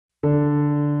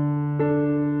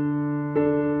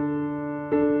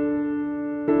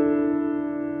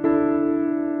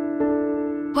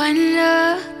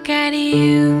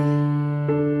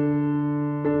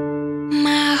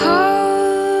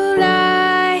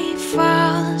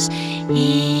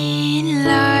in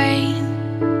line.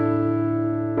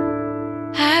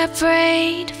 I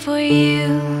prayed for you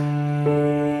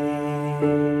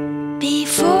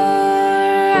before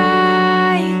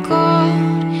I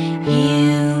called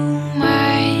you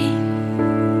mine.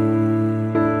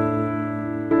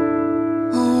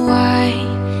 Oh, I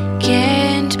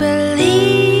can't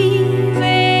believe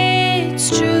it's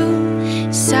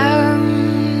true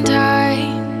sometimes.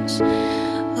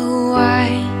 Oh, I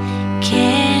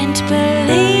can't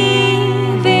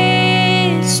believe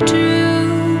it's true.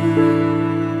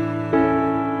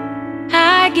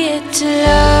 I get to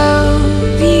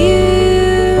love you.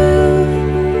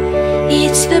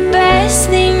 It's the best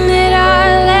thing that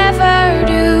I'll ever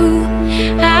do.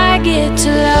 I get to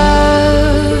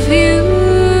love you.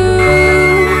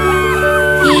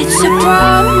 It's a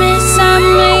promise I'm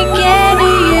making to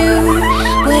you.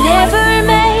 Whatever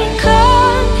may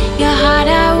come, your heart I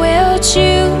will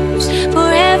choose.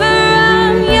 Forever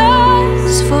I'm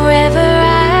yours, forever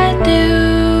I do.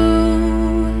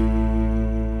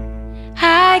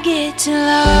 I get to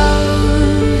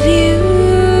love you.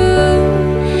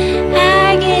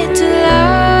 I get to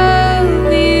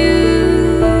love you.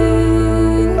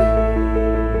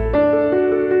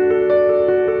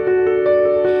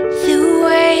 The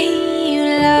way you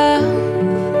love,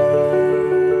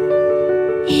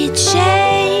 it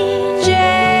changes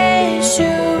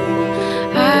who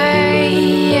I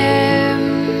am.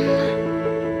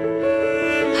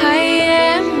 I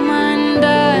am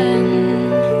undone.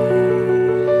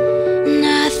 And I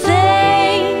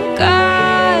thank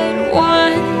God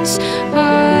once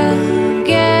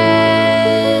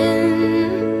again.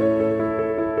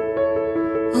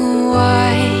 Oh,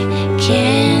 I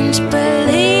can't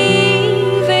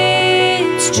believe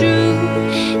it's true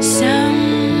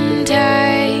sometimes.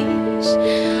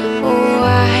 Oh,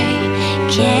 I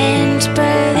can't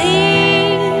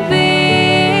believe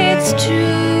it's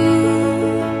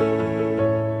true.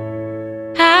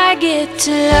 I get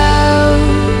to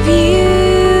love you.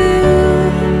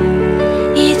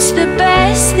 It's the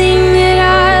best thing that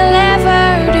I'll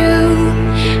ever do.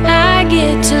 I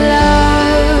get to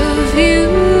love you.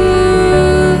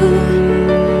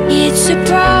 It's a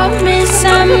promise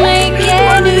I'm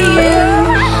making to you.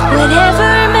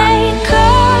 Whatever may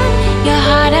come, your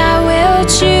heart I will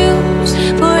choose.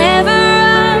 Forever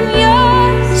I'm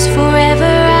yours, forever I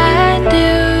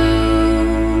do.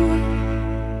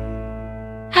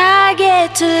 I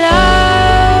get to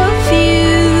love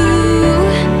you.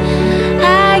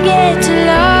 I get to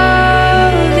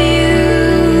love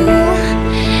you.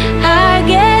 I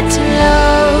get to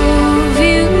love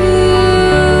you.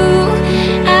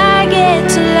 I get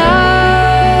to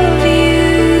love you.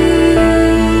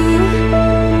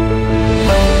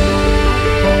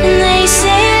 And they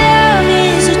say love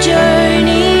is a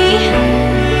journey,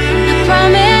 a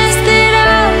promise that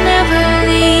I'll never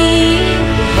leave.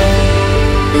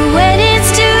 But when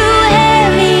it's too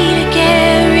heavy to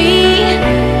carry,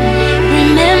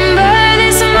 remember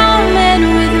this moment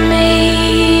with me.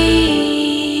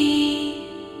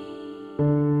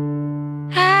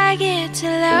 I get to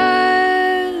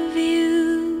love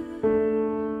you.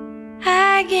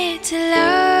 I get to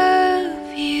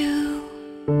love you.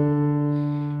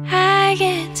 I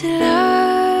get to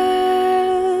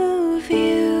love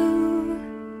you.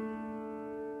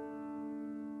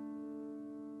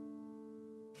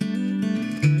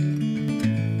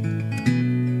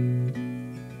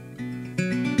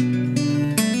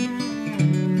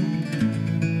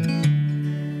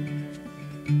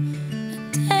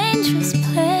 Dangerous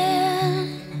plan,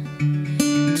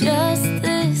 just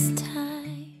this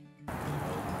time.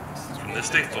 From this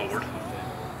day forward,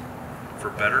 for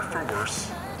better, for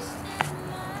worse,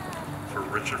 for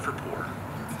richer, for poor,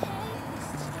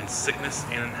 in sickness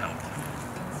and in health,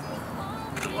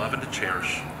 to love and to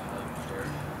cherish,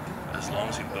 as long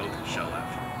as we both shall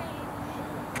live.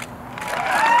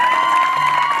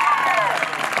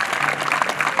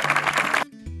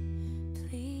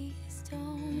 Please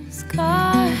don't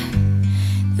scar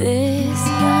this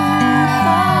young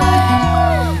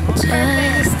heart.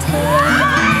 Just take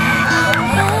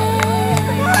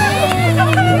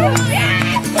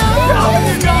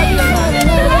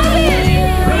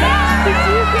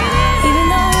even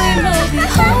though we may be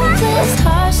hopeless,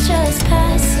 hearts just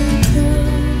passing through.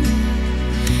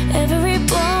 Every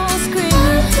bone screaming, I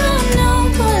don't know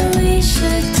what we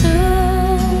should do.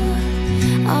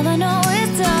 All I know is,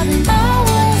 darling, I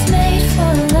was made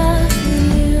for loving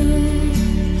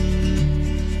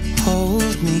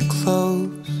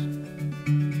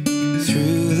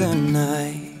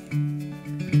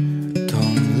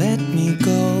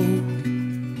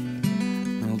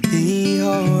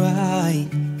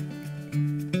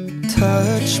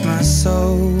touch my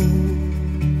soul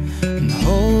and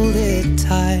hold it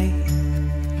tight.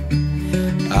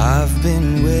 I've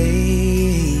been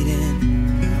waiting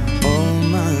all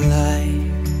my life.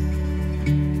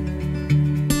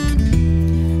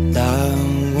 I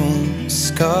won't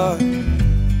scar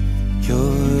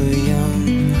your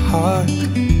young heart.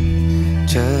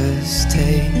 Just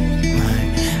take my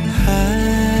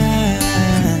hand.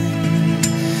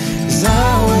 'Cause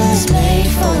I was made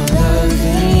for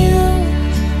loving you.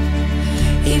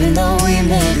 Even though we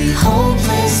may be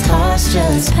hopeless, hearts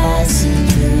just passing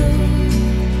through.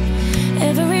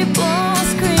 Every bone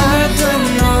screaming. I don't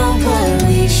know what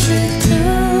we should do.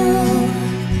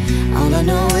 All I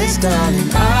know is, darling,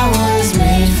 I was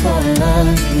made for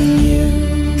loving you.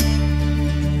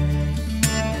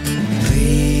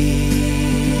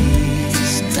 Please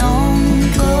don't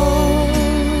go.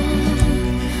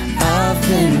 I've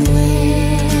been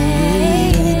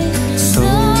waiting so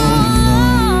long.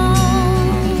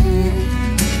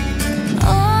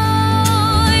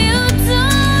 Oh, you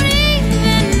don't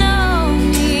even know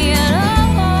me at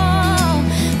all,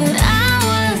 but I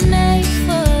was made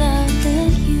for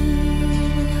loving you.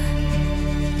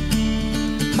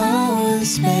 I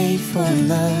was made for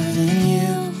loving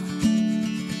you.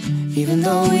 Even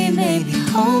though we may be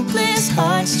hopeless,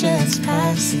 hearts just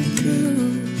passing through.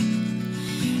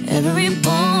 Every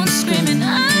bone screaming.